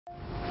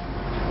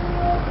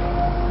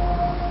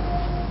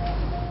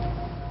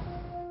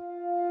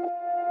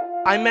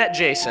I met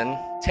Jason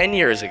 10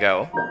 years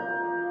ago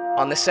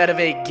on the set of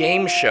a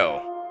game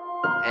show.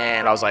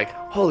 And I was like,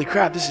 holy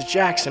crap, this is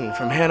Jackson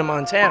from Hannah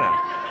Montana.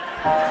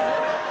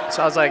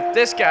 So I was like,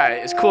 this guy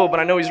is cool,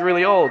 but I know he's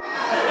really old. A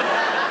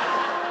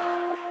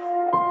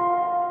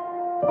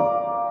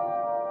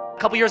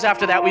couple years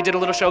after that, we did a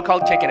little show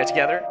called Kicking It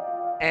together.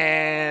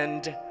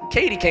 And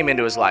Katie came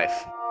into his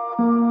life.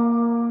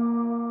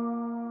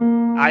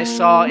 I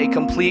saw a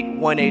complete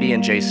 180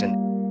 in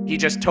Jason. He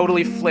just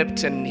totally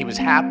flipped and he was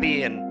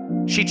happy and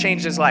she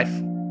changed his life.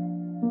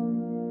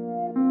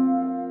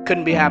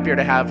 Couldn't be happier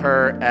to have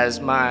her as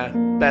my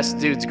best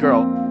dude's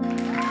girl.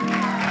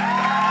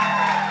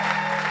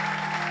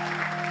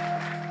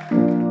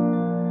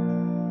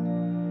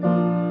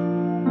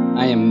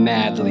 I am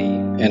madly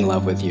in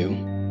love with you.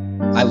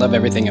 I love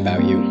everything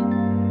about you.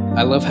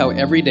 I love how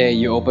every day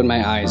you open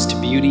my eyes to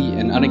beauty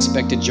and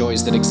unexpected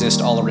joys that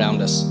exist all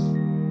around us.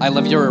 I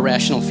love your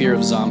irrational fear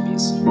of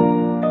zombies.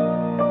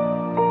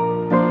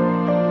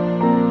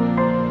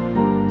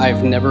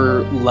 I've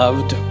never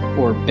loved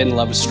or been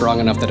loved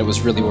strong enough that it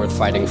was really worth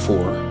fighting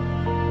for.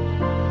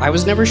 I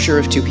was never sure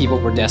if two people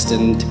were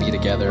destined to be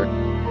together,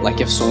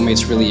 like if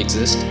soulmates really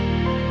exist.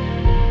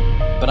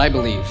 But I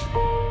believe,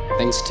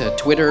 thanks to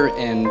Twitter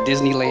and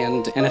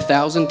Disneyland and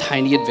 1,000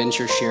 tiny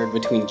adventures shared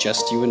between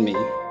just you and me,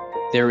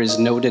 there is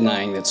no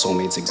denying that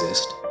soulmates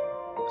exist.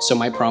 So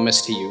my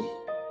promise to you,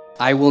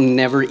 I will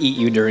never eat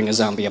you during a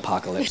zombie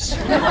apocalypse.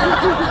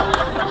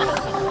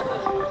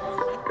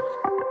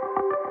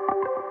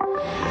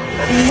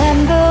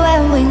 Remember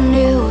when we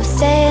knew,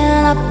 staying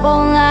up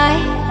all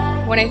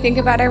night? When I think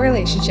about our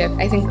relationship,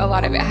 I think a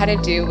lot of it had to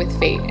do with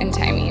fate and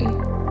timing.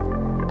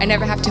 I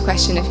never have to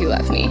question if you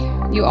love me.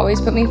 You always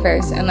put me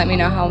first and let me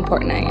know how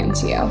important I am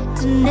to you.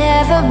 To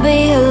never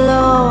be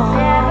alone.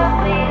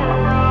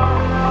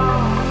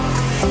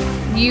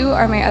 You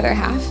are my other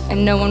half,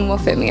 and no one will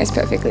fit me as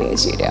perfectly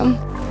as you do.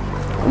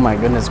 Oh my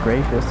goodness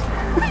gracious.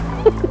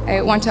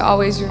 I want to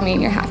always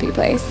remain your happy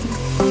place.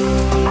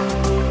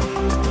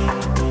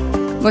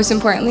 Most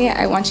importantly,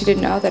 I want you to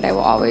know that I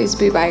will always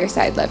be by your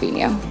side loving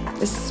you,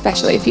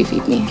 especially if you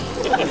feed me.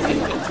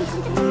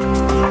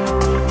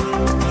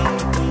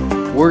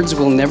 Words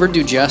will never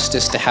do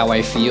justice to how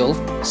I feel,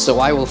 so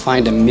I will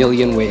find a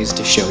million ways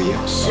to show you.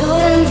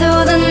 Shooting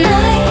through the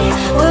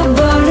night, we're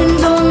burning,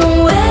 don't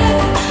know where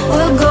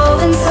we're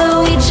going,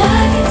 so we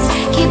just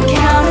keep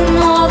counting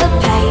all the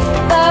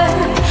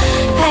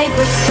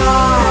paper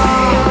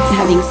stars.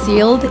 Having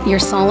sealed your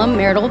solemn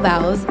marital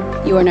vows,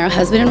 you are now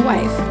husband and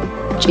wife.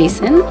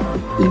 Jason,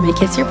 you may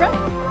kiss your bride.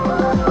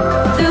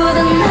 Through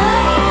the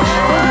night,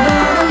 we're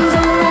burning,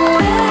 don't know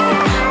where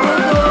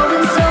we're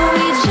going, so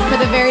we just For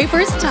the very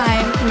first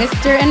time,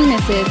 Mr. and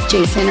Mrs.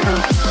 Jason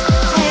Earles.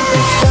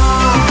 paper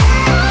stars.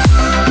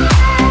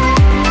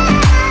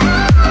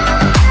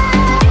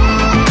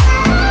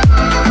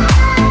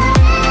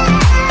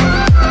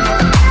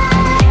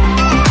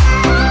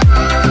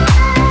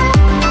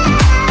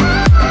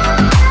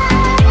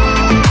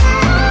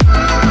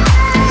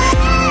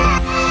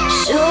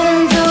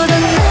 Shooting through the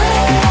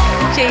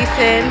night.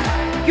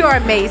 Jason, you're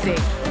amazing.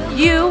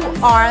 You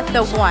are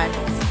the one,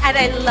 and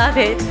I love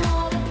it.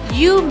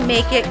 You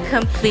make it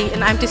complete,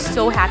 and I'm just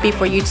so happy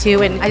for you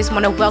too, and I just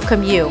want to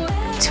welcome you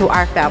to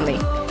our family.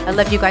 I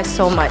love you guys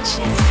so much.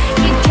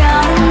 Keep